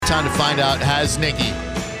time to find out, has Nikki.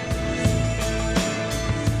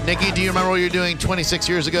 Nikki, do you remember what you were doing 26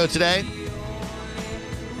 years ago today?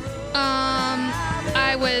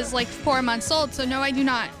 I was like 4 months old, so no, I do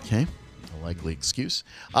not. Okay. A likely excuse.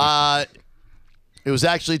 It was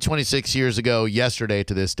actually 26 years ago yesterday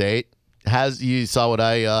to this date. You saw what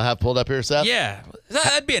I have pulled up here, Seth? Yeah.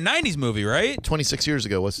 That'd be a 90s movie, right? 26 years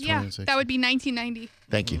ago. What's Yeah, 26? that would be 1990.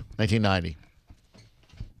 Thank you. 1990.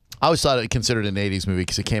 I always thought it considered an 80s movie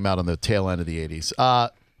because it came out on the tail end of the 80s.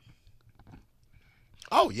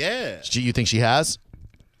 Oh, yeah. Do you think she has?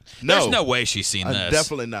 No. There's no way she's seen this.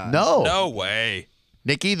 Definitely not. No. No way.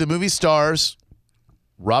 Nikki, the movie stars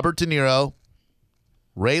Robert De Niro,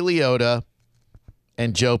 Ray Liotta,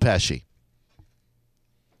 and Joe Pesci.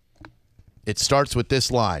 It starts with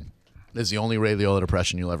this line. This is the only Ray Liotta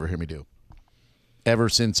impression you'll ever hear me do. Ever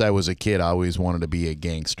since I was a kid, I always wanted to be a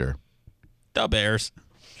gangster. The Bears.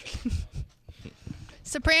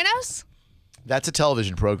 Sopranos? That's a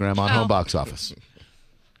television program on Home Box Office.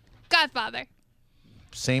 Godfather?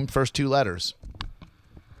 Same first two letters.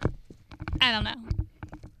 I don't know.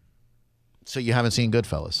 So you haven't seen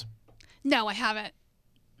Goodfellas? No, I haven't.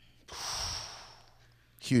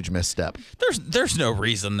 Huge misstep. There's no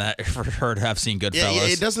reason that for her to have seen Goodfellas. Yeah,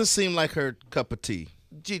 it doesn't seem like her cup of tea.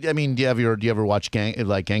 Do you ever watch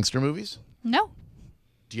gangster movies? No.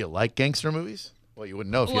 Do you like gangster movies? Well, you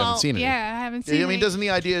wouldn't know if you haven't seen it. Yeah, I haven't seen it. I mean, doesn't the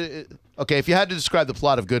idea? Okay, if you had to describe the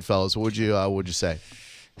plot of Goodfellas, what would you say?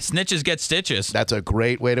 Snitches get stitches. That's a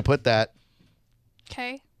great way to put that.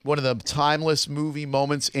 Okay. One of the timeless movie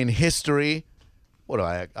moments in history. What do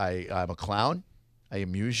I'm a clown? I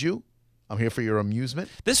amuse you. I'm here for your amusement.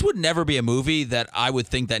 This would never be a movie that I would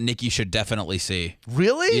think that Nikki should definitely see.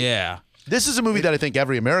 Really? Yeah. This is a movie that I think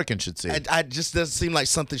every American should see. I just doesn't seem like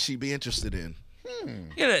something she'd be interested in. You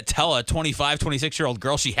gotta tell a 25, 26-year-old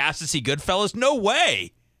girl she has to see Goodfellas? No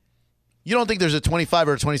way. You don't think there's a 25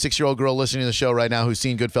 or a 26-year-old girl listening to the show right now who's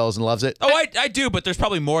seen Goodfellas and loves it? Oh, I do, but there's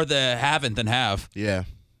probably more that haven't than have. Yeah.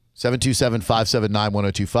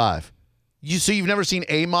 727-579-1025. So you've never seen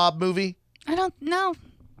a mob movie? I don't know.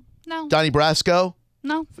 No. Donnie Brasco?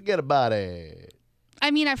 No. Forget about it. I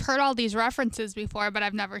mean, I've heard all these references before, but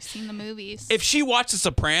I've never seen the movies. If she watched The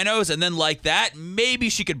Sopranos and then like that, maybe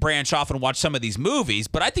she could branch off and watch some of these movies,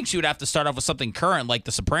 but I think she would have to start off with something current like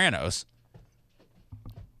The Sopranos.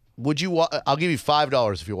 Would you? I'll give you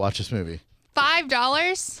 $5 if you watch this movie.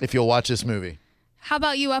 $5? If you'll watch this movie, How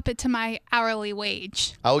about you up it to my hourly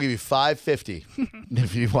wage? I will give you $5.50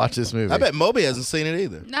 if you watch this movie. I bet Moby hasn't seen it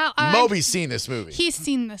either. No, Moby's seen this movie. He's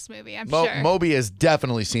seen this movie, I'm sure. Moby has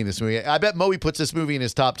definitely seen this movie. I bet Moby puts this movie in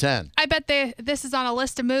his top 10. I bet this is on a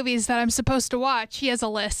list of movies that I'm supposed to watch. He has a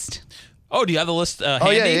list. Oh, do you have the list handy?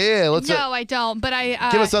 Oh yeah. Let's No, I don't. But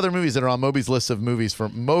I give us other movies that are on Moby's list of movies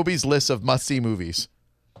from Moby's list of must-see movies.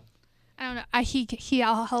 I don't know.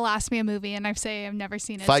 He'll ask me a movie, and I say I've never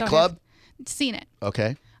seen it. Fight Club? I've seen it.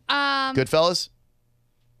 Okay. Goodfellas?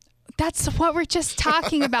 That's what we're just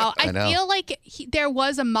talking about. I know. feel like there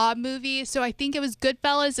was a mob movie, so I think it was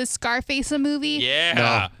Goodfellas. Is Scarface a movie?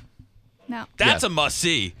 Yeah. No. That's a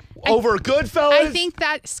must-see. Over Goodfellas? I think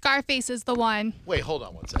that Scarface is the one. Wait, hold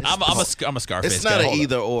on one second. I'm a Scarface It's guy. not an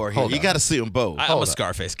either or here. Hold You on. got to see them both. I'm a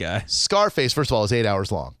Scarface guy. Scarface, first of all, is 8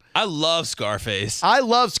 hours long. I love Scarface. I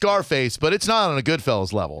love Scarface, but it's not on a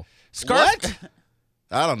Goodfellas level. What?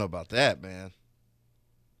 I don't know about that, man.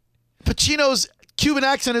 Pacino's Cuban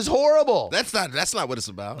accent is horrible. That's not what it's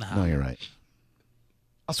about. No, you're right.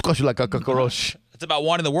 I'll squash you like a cockroach. It's about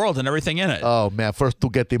wanting the world and everything in it. Oh, man. First to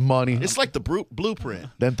get the money, It's like the blueprint.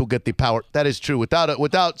 then to get the power. That is true.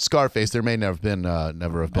 Without Scarface, there may never have been a the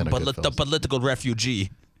Goodfellas. political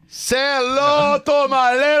refugee. Say hello to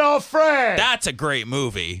my little friend. That's a great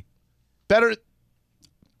movie. Better.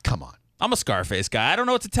 Come on. I'm a Scarface guy. I don't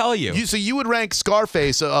know what to tell you. So you would rank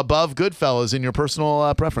Scarface above Goodfellas in your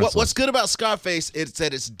personal preference? What's good about Scarface is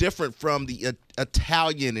that it's different from the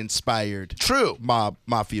Italian-inspired True.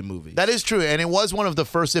 mafia movie. That is true, and it was one of the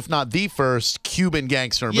first, if not the first, Cuban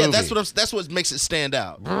gangster movie. Yeah, that's what makes it stand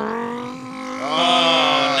out.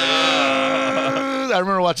 I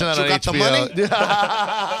remember watching that You on got HBO. the money? You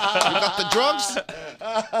got the drugs?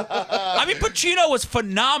 I mean, Pacino was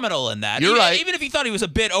phenomenal in that. You're right. Even if you thought he was a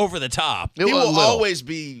bit over the top. It He was will little. always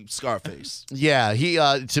be Scarface. Yeah, he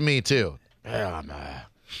to me too. Yeah,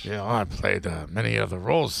 I played many other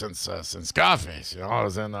roles since Scarface. I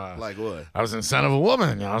was in Like what? I was in Son of a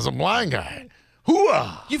Woman. I was a blind guy.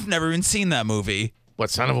 Hooah! You've never even seen that movie. What,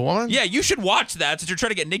 Son of a Woman? Yeah, you should watch that since you're trying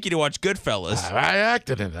to get Nikki to watch Goodfellas. I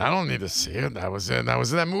acted in it. I don't need to see it. I was in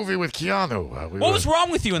that movie with Keanu. What was wrong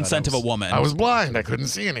with you in Scent of a Woman? I was blind. I couldn't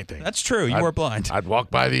see anything. That's true. You were blind. I'd walk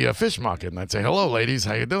by the fish market and I'd say, "Hello, ladies.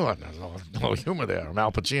 How you doing?" There's a little humor there. I'm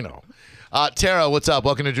Al Pacino. Tara, what's up?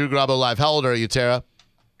 Welcome to Drew Garabo Live. How old are you, Tara?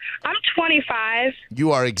 I'm 25.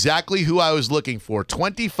 You are exactly who I was looking for.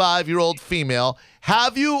 25-year-old female.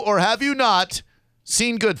 Have you or have you not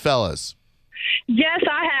seen Goodfellas? Yes,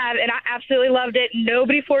 I have, and I absolutely loved it.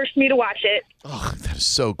 Nobody forced me to watch it. Oh, that is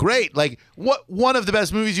so great. Like, what? One of the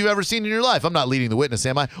best movies you've ever seen in your life. I'm not leading the witness,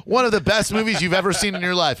 am I? One of the best movies you've ever seen in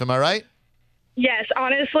your life. Am I right? Yes,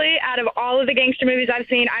 honestly, out of all of the gangster movies I've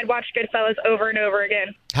seen, I'd watch Goodfellas over and over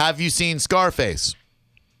again. Have you seen Scarface?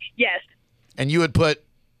 Yes. And you would put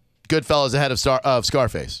Goodfellas ahead of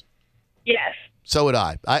Scarface? Yes. So would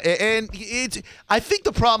I. I think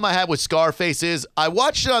the problem I had with Scarface is I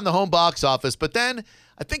watched it on the home box office, but then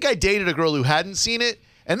I think I dated a girl who hadn't seen it,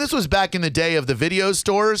 and this was back in the day of the video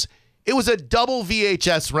stores. It was a double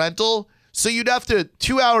VHS rental, so you'd have to,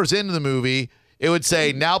 2 hours into the movie, it would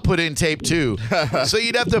say, now put in tape 2. So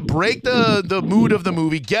you'd have to break the mood of the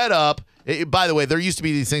movie, get up. By the way, there used to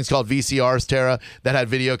be these things called VCRs, Tara, that had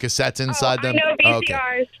video cassettes inside them. I know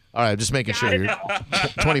VCRs. Okay. All right, just making sure. You're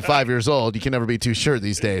 25 years old. You can never be too sure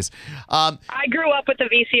these days. I grew up with the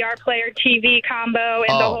VCR player TV combo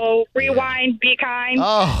and the whole rewind, be kind.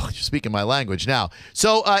 Oh, you're speaking my language now.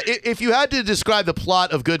 So if you had to describe the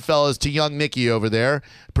plot of Goodfellas to young Nikki over there,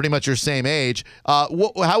 pretty much your same age, how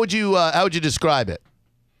would you describe it?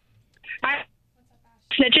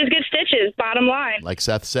 Snitches get stitches, bottom line. Like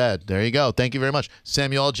Seth said. There you go. Thank you very much.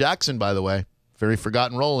 Samuel L. Jackson, by the way. Very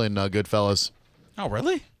forgotten role in Goodfellas. Oh,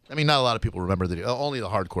 really? I mean, not a lot of people remember only the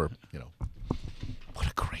hardcore, What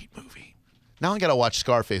a great movie. Now I got to watch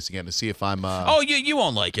Scarface again to see if I'm... Oh, you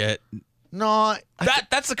won't like it. No.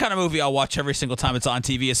 That's the kind of movie I'll watch every single time it's on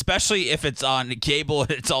TV, especially if it's on cable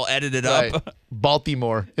and it's all edited up.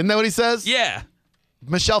 Baltimore. Isn't that what he says? Yeah.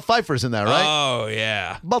 Michelle Pfeiffer's in that, right? Oh,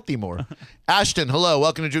 yeah. Baltimore. Ashton, hello.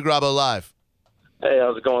 Welcome to Drew Garabo Live. Hey,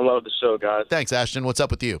 how's it going? Love the show, guys. Thanks, Ashton. What's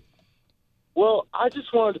up with you? Well, I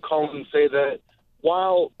just wanted to call and say that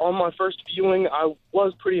while on my first viewing I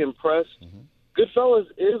was pretty impressed, Goodfellas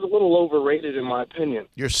is a little overrated in my opinion.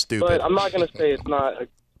 You're stupid. But I'm not going to say it's not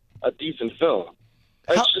a decent film.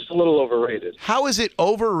 It's just a little overrated. How is it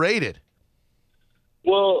overrated?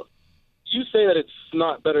 Well, you say that it's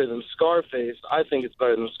not better than Scarface. I think it's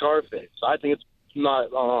better than Scarface. I think it's not.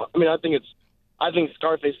 I think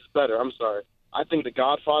Scarface is better. I'm sorry. I think The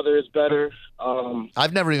Godfather is better.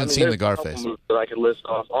 I've never even seen The Godface that I could list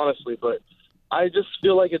off, honestly, but I just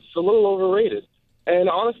feel like it's a little overrated. And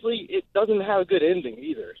honestly, it doesn't have a good ending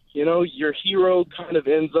either. Your hero kind of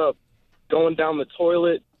ends up going down the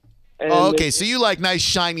toilet. And okay. So you like nice,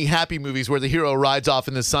 shiny, happy movies where the hero rides off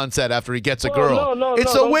in the sunset after he gets a girl. No,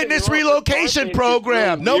 it's a witness relocation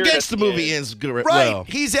program. No gangster movie ends good. Right. Well.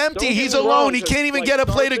 He's empty. Don't He's get me alone. wrong, He can't even like get a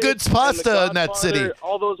plate of good Scarface pasta and in that city.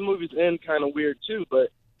 All those movies end kind of weird too,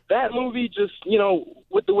 but that movie just,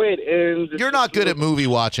 with the way it ends. You're not good at movie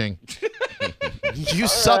watching. You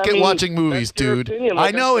suck at watching movies, that's your dude. opinion. I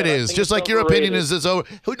Like know I it said, I is. think Just it's like your opinion overrated. is over.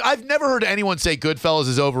 I've never heard anyone say Goodfellas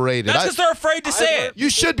is overrated. That's because they're afraid to say it. You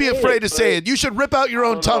should be afraid to say it. You should rip out your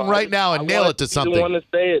own tongue right now and nail it to I something. didn't want to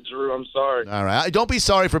say it, Drew. I'm sorry. All right. Don't be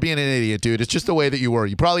sorry for being an idiot, dude. It's just the way that you were.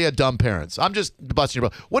 You probably had dumb parents. I'm just busting your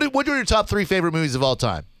butt. What are your top 3 favorite movies of all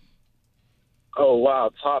time? Oh,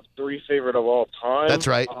 wow. Top 3 favorite of all time. That's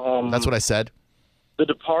right. That's what I said. The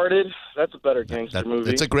Departed. That's a better gangster movie.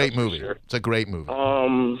 It's a great that's for movie. sure. It's a great movie.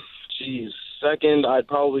 Second, I'd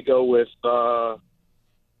probably go with.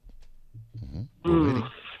 Jeez,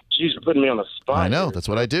 you're putting me on the spot. I know. here. That's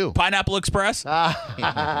what I do. Pineapple Express? Hey,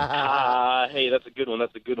 that's a good one.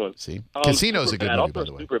 That's a good one. See? Casino's a good Superbad. movie, I'll by put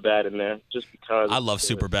the way. Superbad in there just because. I love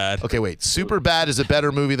Superbad. Okay, wait. Superbad is a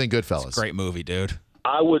better movie than Goodfellas. Great movie, dude.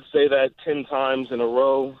 I would say that 10 times in a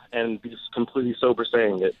row and be completely sober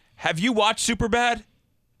saying it. Have you watched Superbad?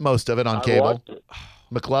 Most of it on I cable. watched it.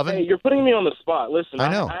 McLovin? Hey, you're putting me on the spot. Listen,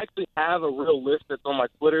 I know. I actually have a real list that's on my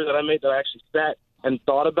Twitter that I made that I actually sat and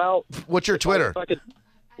thought about. What's your Twitter? If I could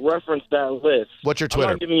reference that list. What's your I'm Twitter?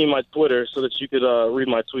 not giving you my Twitter so that you could read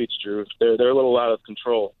my tweets, Drew. They're a little out of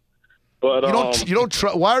control. But You don't.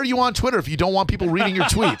 Why are you on Twitter if you don't want people reading your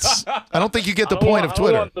tweets? I don't think you get the point of I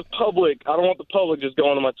Twitter. don't want the public just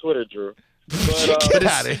going to my Twitter, Drew. But, Get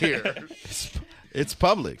out of here. It's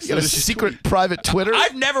public. You got a secret private Twitter?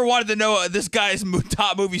 I've never wanted to know this guy's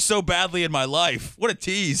top movie so badly in my life. What a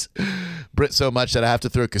tease. Brit so much that I have to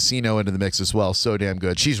throw Casino into the mix as well. So damn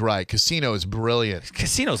good. She's right. Casino is brilliant.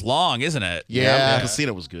 Casino's long, isn't it? Yeah.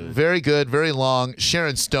 Casino was good. Very good, very long.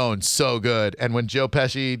 Sharon Stone, so good. And when Joe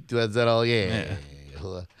Pesci does that all,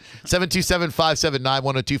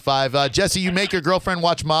 727-579-1025. Jesse, you make your girlfriend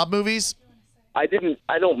watch mob movies? I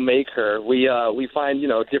don't make her. We find,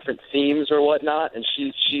 different themes or whatnot, and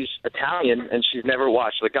she's Italian and she's never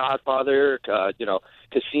watched The Godfather,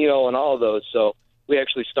 Casino and all of those. So we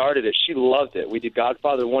actually started it. She loved it. We did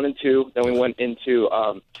Godfather 1 and 2, then we went into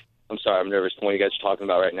I'm sorry, I'm nervous what you guys are talking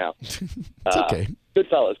about right now. It's okay.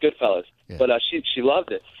 Goodfellas. Yeah. But she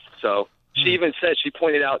loved it. So she even said, she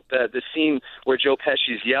pointed out the scene where Joe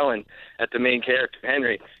Pesci's yelling at the main character,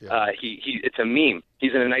 Henry. Yeah. It's a meme.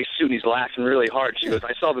 He's in a nice suit and he's laughing really hard. She goes,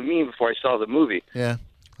 I saw the meme before I saw the movie. Yeah.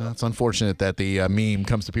 Well, it's unfortunate that the meme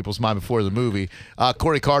comes to people's mind before the movie.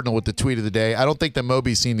 Corey Cardinal with the tweet of the day. I don't think that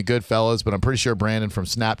Moby's seen the Goodfellas, but I'm pretty sure Brandon from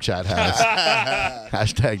Snapchat has.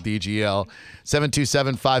 Hashtag DGL.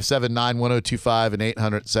 727-579-1025 and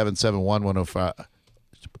 800-771-1005.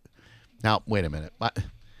 Now, wait a minute.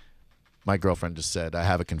 My girlfriend just said, I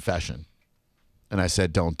have a confession. And I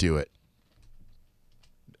said, don't do it.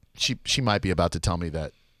 She might be about to tell me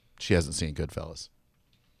that she hasn't seen Goodfellas.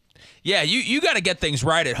 Yeah, you got to get things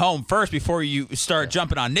right at home first before you start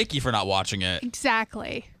jumping on Nikki for not watching it.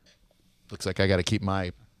 Exactly. Looks like I got to keep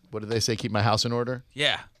my, what did they say, keep my house in order?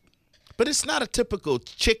 Yeah. But it's not a typical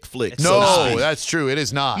chick flick. It's so to No, speak. that's true. It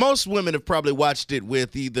is not. Most women have probably watched it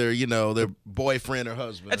with either, their boyfriend or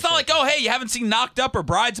husband. It's not like, oh, hey, you haven't seen Knocked Up or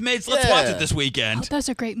Bridesmaids? Let's Yeah. watch it this Oh, weekend. those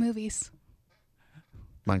are great movies.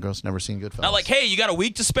 My girl's never seen Goodfellas. Not like, hey, you got a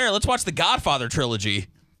week to spare. Let's watch the Godfather trilogy.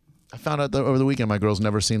 I found out over the weekend my girl's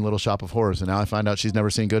never seen Little Shop of Horrors, and now I find out she's never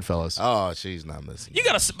seen Goodfellas. Oh, she's not missing.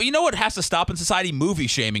 You know what has to stop in society? Movie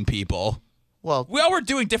shaming people. Well, We all were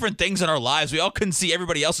doing different things in our lives. We all couldn't see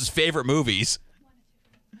everybody else's favorite movies.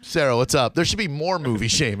 Sarah, what's up? There should be more movie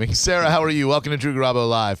shaming. Sarah, how are you? Welcome to Drew Garabo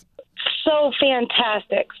Live. So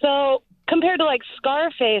fantastic. So compared to like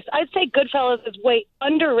Scarface, I'd say Goodfellas is way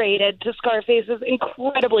underrated to Scarface is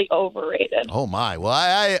incredibly overrated. Oh my! Well,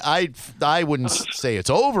 I wouldn't say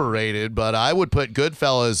it's overrated, but I would put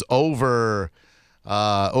Goodfellas over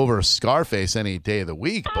Scarface any day of the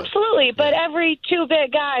week. But Absolutely, but every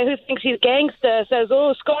two-bit guy who thinks he's gangsta says,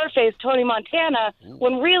 "Oh, Scarface, Tony Montana,"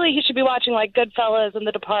 when really he should be watching like Goodfellas and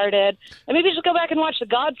The Departed, and maybe just go back and watch The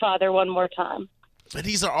Godfather one more time. But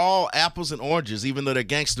these are all apples and oranges, even though they're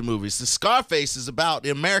gangster movies. The Scarface is about the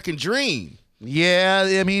American dream. yeah,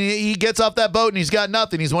 I mean, he gets off that boat and he's got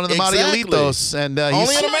nothing. He's one of the Exactly. Marielitos, and Only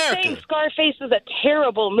he's, in I'm not America. saying Scarface is a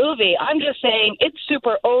terrible movie. I'm just saying it's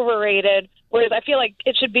super overrated, whereas I feel like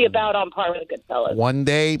it should be about on par with Goodfellas.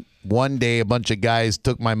 One day, a bunch of guys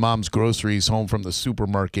took my mom's groceries home from the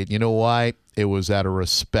supermarket. You know why? It was out of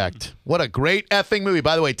respect. What a great effing movie.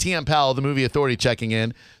 By the way, TM Powell, the movie authority, checking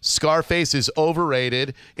in. Scarface is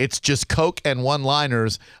overrated. It's just coke and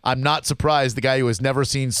one-liners. I'm not surprised the guy who has never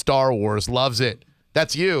seen Star Wars loves it.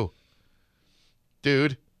 That's you,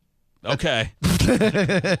 dude. Okay.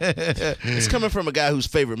 It's coming from a guy whose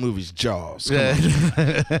favorite movie is Jaws. Come on.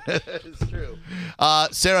 It's true.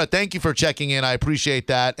 Sarah, thank you for checking in. I appreciate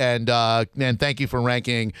that, and thank you for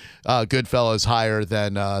ranking Goodfellas higher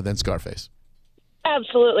than Scarface.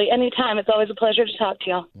 Absolutely. Anytime. It's always a pleasure to talk to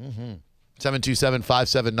y'all.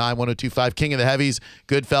 727-579-1025. King of the Heavies.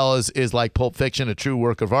 Goodfellas is like Pulp Fiction, a true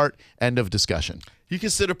work of art. End of discussion. You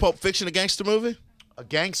consider Pulp Fiction a gangster movie? A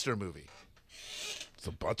gangster movie. It's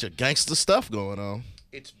a bunch of gangster stuff going on.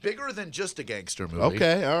 It's bigger than just a gangster movie.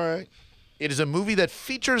 Okay, all right. It is a movie that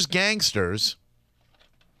features gangsters.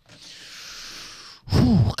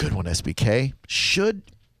 Whew, good one, SBK. Should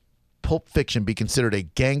Pulp Fiction be considered a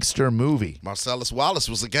gangster movie? Marcellus Wallace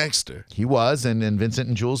was a gangster. He was, and Vincent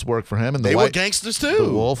and Jules worked for him. And They were gangsters too. The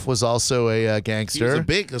Wolf was also a He was gangster.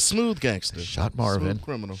 a smooth gangster. Shot Marvin. Smooth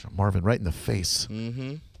criminal. Shot Marvin right in the face.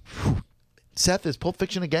 Mm-hmm. Seth, is Pulp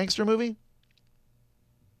Fiction a gangster movie?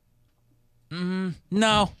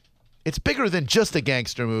 No. It's bigger than just a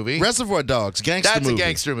gangster movie. Reservoir Dogs, gangster That's movie. a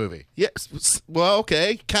gangster movie. Yes. Well,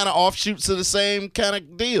 okay. Kind of offshoots of the same kind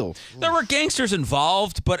of deal. There were gangsters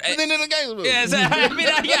involved, but And then in a gangster movie. yeah,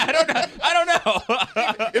 I don't know.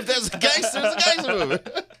 If there's a gangster, it's a gangster movie.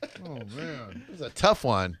 It's a tough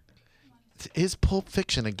one. Is Pulp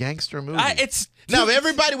Fiction a gangster movie? It's Now, if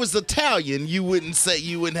everybody was Italian, you wouldn't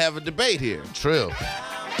have a debate here. True.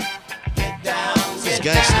 It's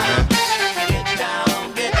gangster, man.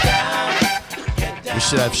 We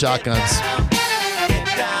should have shotguns.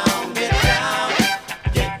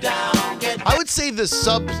 I would say the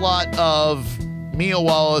subplot of Mia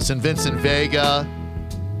Wallace and Vincent Vega.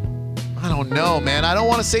 I don't know, man. I don't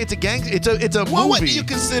want to say it's a gang. It's a Well, what do movie. you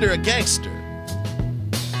consider a gangster?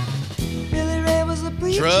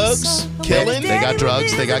 Drugs, killing. They got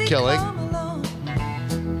drugs. They got killing.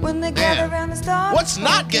 Man, what's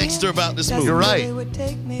not gangster about this movie? You're right. What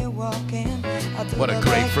a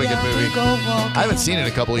great friggin' movie. I haven't seen it in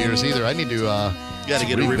a couple of years either. I need to Got to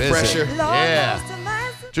get a revisit. refresher. Yeah.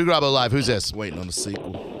 Drew Garabo Live. Who's this? Waiting on the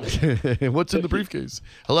sequel. What's in the briefcase?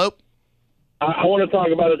 Hello? I want to talk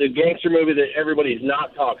about the gangster movie that everybody's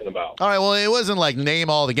not talking about. All right, well, it wasn't like name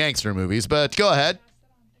all the gangster movies, but go ahead.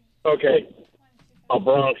 Okay. A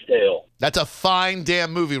Bronx Tale. That's a fine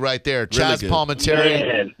damn movie right there. Really Chaz good. Palminteri.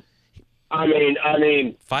 Man. I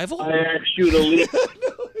mean, Fievel? I asked you to leave.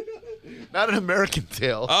 Not an American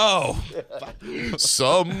Tale. Oh.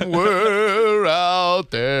 Somewhere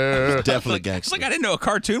out there. Definitely It's gangster. like I didn't know a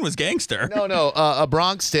cartoon was gangster. No, A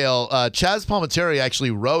Bronx Tale. Chaz Palminteri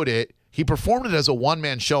actually wrote it. He performed it as a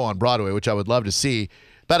one-man show on Broadway, which I would love to see.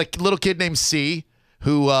 About a little kid named C,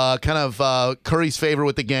 who kind of curries favor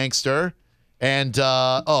with the gangster. And,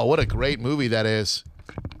 what a great movie that is.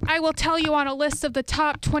 I will tell you on a list of the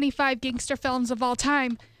top 25 gangster films of all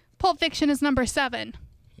time, Pulp Fiction is number 7.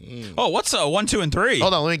 Oh, what's 1, 2, and 3?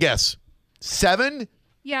 Hold on, let me guess. 7?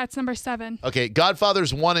 Yeah, it's number 7. Okay,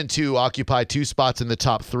 Godfathers 1 and 2 occupy 2 spots in the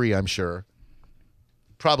top 3, I'm sure.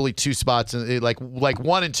 Probably 2 spots. Like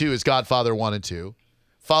 1 and 2 is Godfather 1 and 2.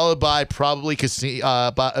 Followed by probably by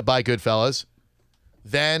Goodfellas.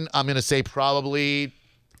 Then I'm going to say probably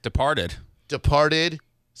Departed.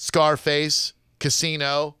 Scarface,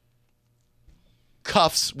 Casino,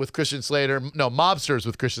 Cuffs with Christian Slater. No, Mobsters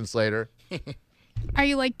with Christian Slater. Are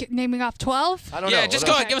you naming off 12? I don't know. Yeah, just What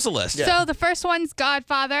go else? ahead. Give us a list. So the first one's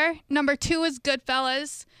Godfather. Number 2 is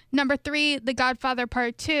Goodfellas. Number 3, The Godfather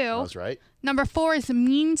Part 2. That's right. Number 4 is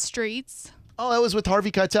Mean Streets. Oh, that was with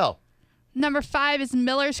Harvey Keitel. Number 5 is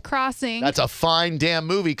Miller's Crossing. That's a fine damn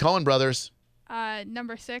movie. Coen Brothers.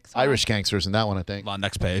 Number 6. Irish gangsters in that one, I think. On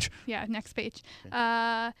next page. Yeah, next page.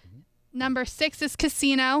 Number 6 is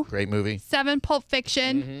Casino. Great movie. 7, Pulp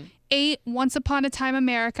Fiction. 8, Once Upon a Time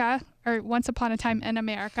America, or Once Upon a Time in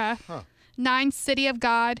America. 9, City of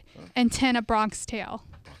God. And 10, A Bronx Tale.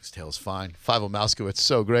 Bronx Tale is fine. 5 Mouskowitz,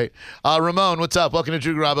 so great. Ramon, what's up? Welcome to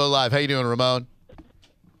Drew Garabo Live. How you doing, Ramon?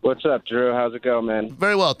 What's up, Drew? How's it going, man?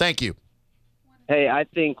 Very well, thank you. Hey, I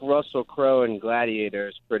think Russell Crowe in Gladiator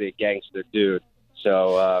is pretty gangster dude.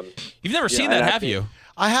 So, You've never seen and that, I have think- you?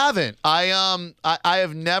 I haven't. I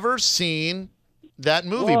have never seen that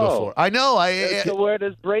movie Whoa. before. I know. so where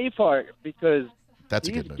does Braveheart? Because That's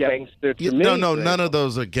a he's good movie. gangster to me. No, none of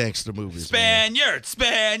those are gangster movies. man.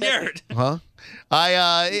 Spaniard. Huh?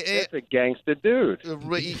 That's a gangster dude. I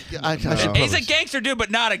should He's probably- a gangster dude,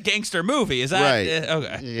 but not a gangster movie. Is that Right.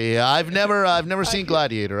 okay? Yeah, I've never seen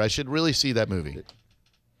Gladiator. I should really see that movie.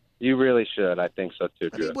 You really should. I think so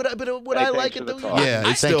too, Drew. Would Hey, I like thanks it for the though? call. Yeah, it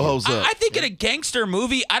Thank still you. holds up. I think in a gangster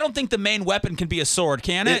movie, I don't think the main weapon can be a sword,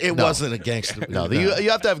 can it? It wasn't a gangster movie. No,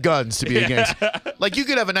 you have to have guns to be a gangster. Like you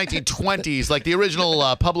could have a 1920s, like the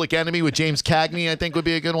original Public Enemy with James Cagney, I think would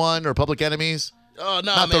be a good one, or Public Enemies. Oh,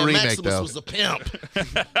 no, Not the man. remake, Maximus though. was a pimp.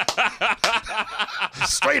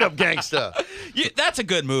 Straight up gangster. That's a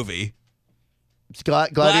good movie.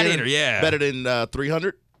 Gladiator. Yeah. Better than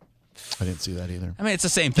 300? I didn't see that either. I mean, it's the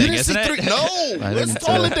same You thing, didn't isn't see it? No, I it's didn't see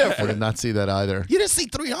totally that. I different. did not see that either. You didn't see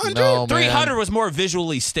 300? No, man. 300 was more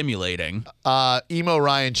visually stimulating. Emo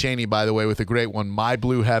Ryan Chaney, by the way, with a great one. My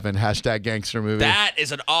Blue Heaven, #gangster movie. That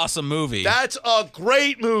is an awesome movie. That's a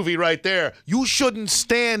great movie right there. You shouldn't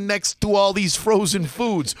stand next to all these frozen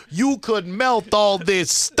foods. You could melt all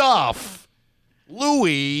this stuff.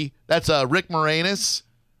 Louis, that's Rick Moranis,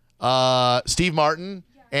 Steve Martin,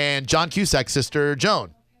 and John Cusack's sister,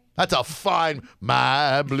 Joan. That's a fine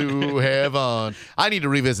My Blue Heaven. I need to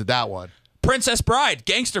revisit that one. Princess Bride,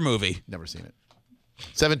 gangster movie. Never seen it.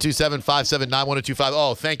 727-579-1025.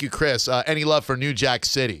 Oh, thank you, Chris. Any love for New Jack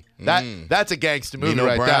City? That's a gangster movie Nino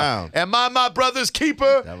right Brown. there. Am I my brother's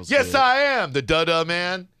keeper? That was Yes, good. I am. The Dada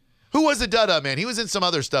Man. Who was the Dada Man? He was in some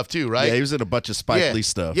other stuff too, right? Yeah, he was in a bunch of Spike Lee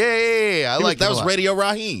stuff. Yeah. I like That was Radio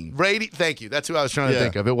Raheem. Thank you. That's who I was trying to Yeah.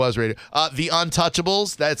 think of. It was Radio. The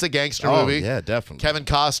Untouchables. That's a gangster Oh, movie. yeah, definitely. Kevin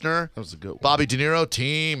Costner. That was a good one. Bobby De Niro.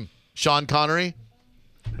 Team. Sean Connery.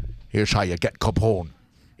 Here's how you get Capone.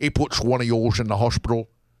 He puts one of yours in the hospital.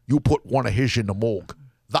 You put one of his in the morgue.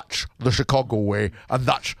 That's the Chicago way, and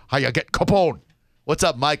that's how you get Capone. What's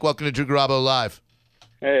up, Mike? Welcome to Drew Garabo Live.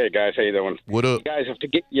 Hey guys, how you doing? What up? You guys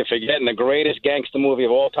you're forgetting the greatest gangster movie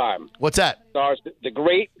of all time. What's that? Stars the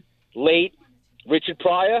great late Richard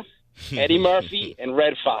Pryor, Eddie Murphy, and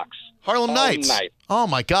Red Fox. Harlem Nights. Nights. Oh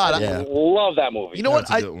my God! Yeah. Love that movie. You know what?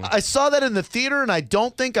 That's a good one. I saw that in the theater, and I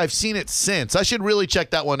don't think I've seen it since. I should really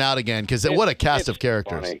check that one out again because what a cast It's of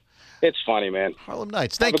characters. Funny. It's funny, man. Harlem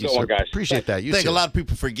Nights. Have Thank a you, good sir. one, guys. Appreciate that. You I think too. a lot of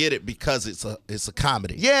people forget it because it's a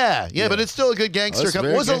comedy. Yeah, but it's still a good gangster. it's What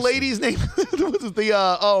very was the gangster. lady's name? What was the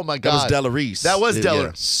oh my That God, was Della Reese. That was Yeah.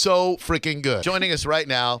 Della. So freaking good. Joining us right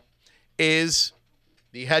now is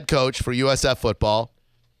the head coach for USF football.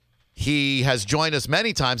 He has joined us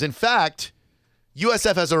many times. In fact,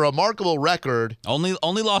 USF has a remarkable record, Only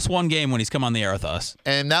lost one game when he's come on the air with us.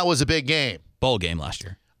 and that was a big game. Bowl game last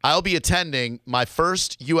year. I'll be attending my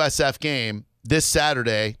first USF game this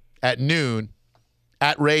Saturday at noon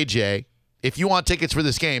at Ray J. If you want tickets for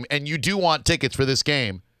this game, and you do want tickets for this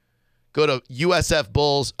game, go to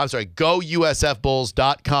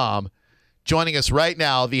GoUSFBulls.com. Joining us right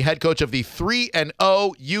now, the head coach of the 3-0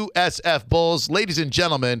 USF Bulls. Ladies and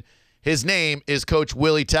gentlemen, his name is Coach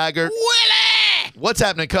Willie Taggart. Willie! What's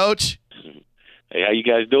happening, Coach? Hey, how you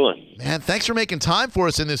guys doing? Man, thanks for making time for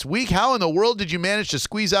us in this week. How in the world did you manage to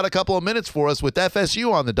squeeze out a couple of minutes for us with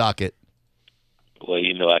FSU on the docket? Well,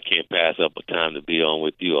 I can't pass up a time to be on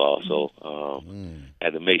with you all, so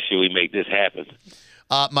had to make sure we make this happen.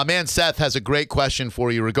 My man Seth has a great question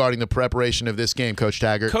for you regarding the preparation of this game, Coach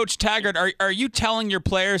Taggart. Coach Taggart, are you telling your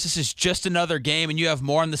players this is just another game and you have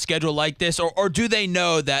more on the schedule like this, or do they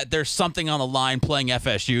know that there's something on the line playing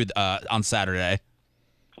FSU on Saturday?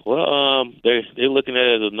 Well, they're looking at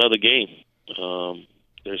it as another game.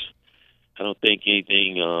 I don't think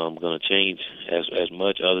anything going to change as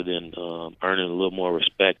much other than earning a little more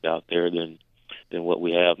respect out there than what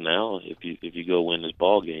we have now. If you go win this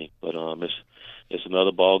ball game, but it's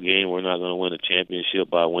another ball game. We're not going to win a championship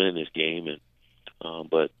by winning this game,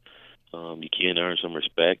 but you can earn some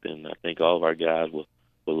respect, and I think all of our guys will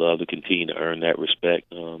love to continue to earn that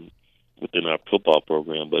respect within our football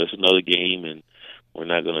program. But it's another game, and we're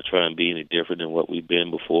not going to try and be any different than what we've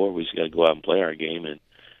been before. We just got to go out and play our game, and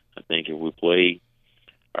I think if we play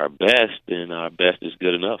our best, then our best is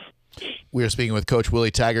good enough. We are speaking with Coach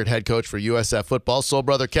Willie Taggart, head coach for USF football. Soul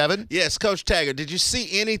brother Kevin? Yes, Coach Taggart, did you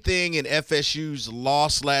see anything in FSU's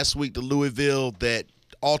loss last week to Louisville that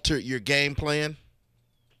altered your game plan?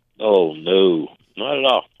 Oh, no, not at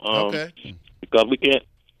all. Okay. Because we can't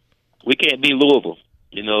beat Louisville.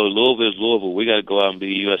 Louisville is Louisville. We got to go out and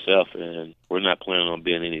be USF, and we're not planning on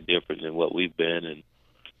being any different than what we've been. And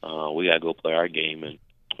we got to go play our game. And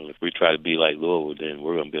if we try to be like Louisville, then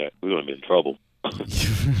we're gonna be in trouble.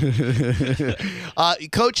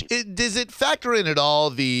 Coach, does it factor in at all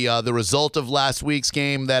the result of last week's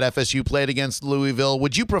game that FSU played against Louisville?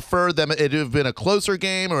 Would you prefer it to have been a closer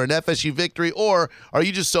game or an FSU victory, or are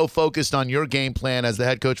you just so focused on your game plan as the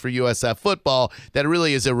head coach for USF football that it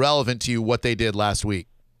really is irrelevant to you what they did last week?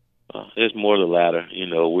 It's more the latter.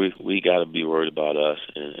 We got to be worried about us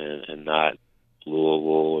and not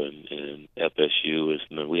Louisville and FSU.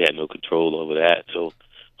 We had no control over that, so.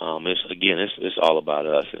 It's all about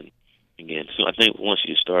us, and again, so I think once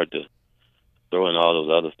you start to throw in all those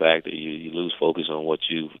other factors, you lose focus on what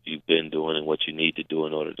you've been doing and what you need to do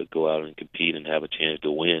in order to go out and compete and have a chance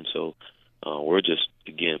to win. So we're just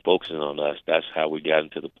focusing on us. That's how we got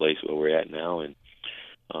into the place where we're at now, and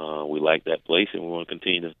we like that place, and we want to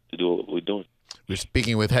continue to do what we're doing. We're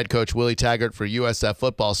speaking with head coach Willie Taggart for USF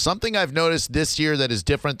football. Something I've noticed this year that is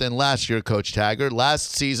different than last year, Coach Taggart.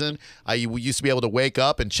 Last season, I used to be able to wake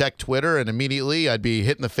up and check Twitter, and immediately I'd be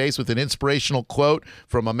hit in the face with an inspirational quote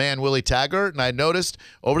from a man, Willie Taggart. And I noticed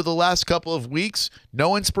over the last couple of weeks,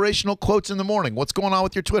 no inspirational quotes in the morning. What's going on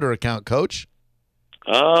with your Twitter account, Coach?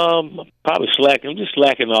 Probably slacking. I'm just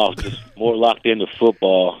slacking off, just more locked into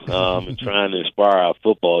football, and trying to inspire our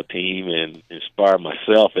football team and inspire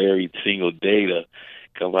myself every single day to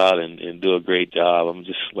come out and do a great job. I'm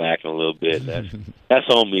just slacking a little bit. That's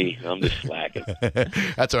on me. I'm just slacking.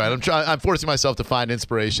 That's all right. I'm forcing myself to find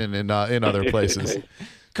inspiration in other places.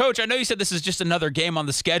 Coach, I know you said this is just another game on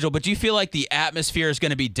the schedule, but do you feel like the atmosphere is going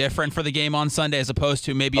to be different for the game on Sunday as opposed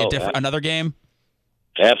to maybe another game?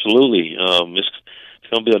 Absolutely.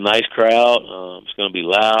 It's going to be a nice crowd. It's going to be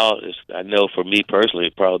loud. I know for me personally,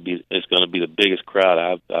 it's going to be the biggest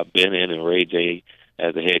crowd I've been in Ray J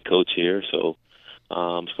as the head coach here. So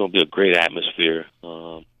it's going to be a great atmosphere.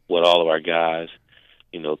 With all of our guys,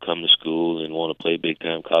 come to school and want to play big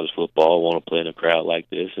time college football, want to play in a crowd like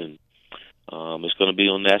this, and it's going to be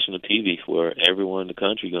on national TV where everyone in the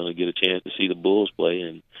country is going to get a chance to see the Bulls play,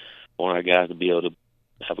 and want our guys to be able to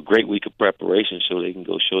have a great week of preparation so they can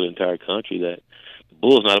go show the entire country that the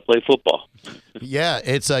Bulls know how to play football. Yeah,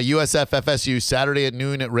 it's USF FSU Saturday at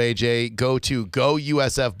noon at Ray J. Go to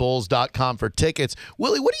gousfbulls.com for tickets.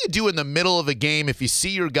 Willie, what do you do in the middle of a game if you see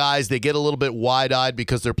your guys, they get a little bit wide-eyed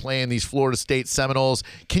because they're playing these Florida State Seminoles?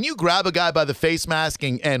 Can you grab a guy by the face mask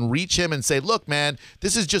and reach him and say, look, man,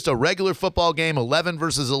 this is just a regular football game, 11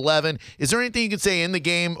 versus 11. Is there anything you can say in the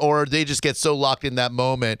game, or they just get so locked in that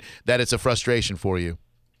moment that it's a frustration for you?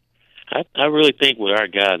 I really think with our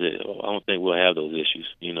guys, I don't think we'll have those issues.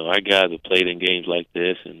 You know, our guys have played in games like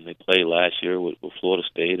this, and they played last year with Florida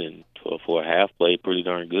State, and for a half played pretty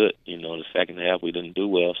darn good. You know, in the second half we didn't do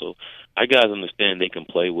well, so our guys understand they can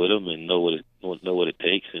play with them and know what it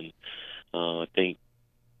takes. And I think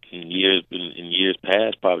in years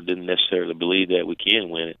past, probably didn't necessarily believe that we can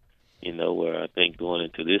win it. You know, where I think going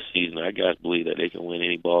into this season, our guys believe that they can win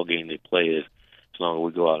any ball game they play as long as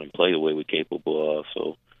we go out and play the way we're capable of.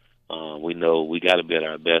 So. We know we got to be at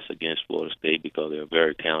our best against Florida State because they're a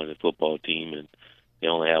very talented football team, and they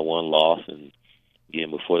only have one loss. And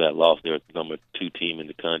again, before that loss, they're the number 2 team in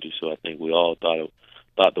the country. So I think we all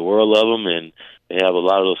thought the world of them, and they have a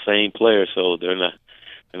lot of those same players. So they're not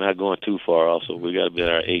going too far. Also, we got to be at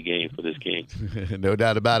our A game for this game. No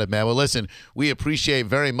doubt about it, man. Well, listen, we appreciate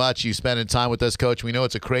very much you spending time with us, Coach. We know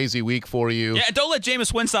it's a crazy week for you. Yeah, don't let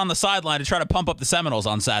Jameis Winston on the sideline to try to pump up the Seminoles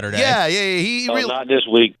on Saturday. Yeah. He really... not this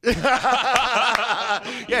week.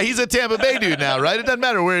 Yeah, he's a Tampa Bay dude now, right? It doesn't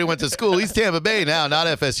matter where he went to school. He's Tampa Bay now, not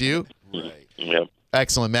FSU. Right. Yep.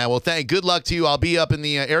 Excellent, man. Well, good luck to you. I'll be up in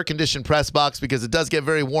the air-conditioned press box because it does get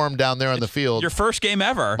very warm down there on the field. Your first game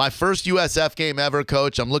ever. My first USF game ever,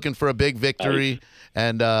 Coach. I'm looking for a big victory,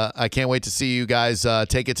 and I can't wait to see you guys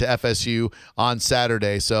take it to FSU on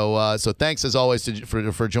Saturday. So thanks, as always,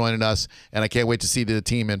 for joining us, and I can't wait to see the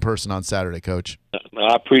team in person on Saturday, Coach.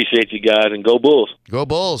 I appreciate you guys, and go Bulls. Go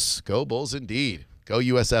Bulls. Go Bulls indeed. Go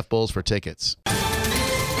USF Bulls for tickets.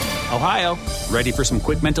 Ohio, ready for some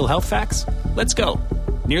quick mental health facts? Let's go.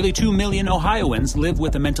 Nearly 2 million Ohioans live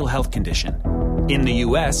with a mental health condition. In the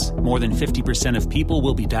U.S., more than 50% of people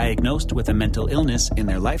will be diagnosed with a mental illness in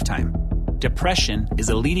their lifetime. Depression is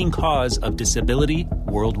a leading cause of disability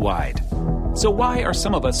worldwide. So why are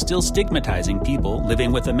some of us still stigmatizing people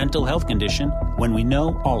living with a mental health condition when we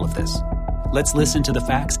know all of this? Let's listen to the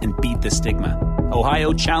facts and beat the stigma.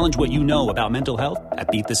 Ohio, challenge what you know about mental health at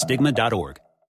beatthestigma.org.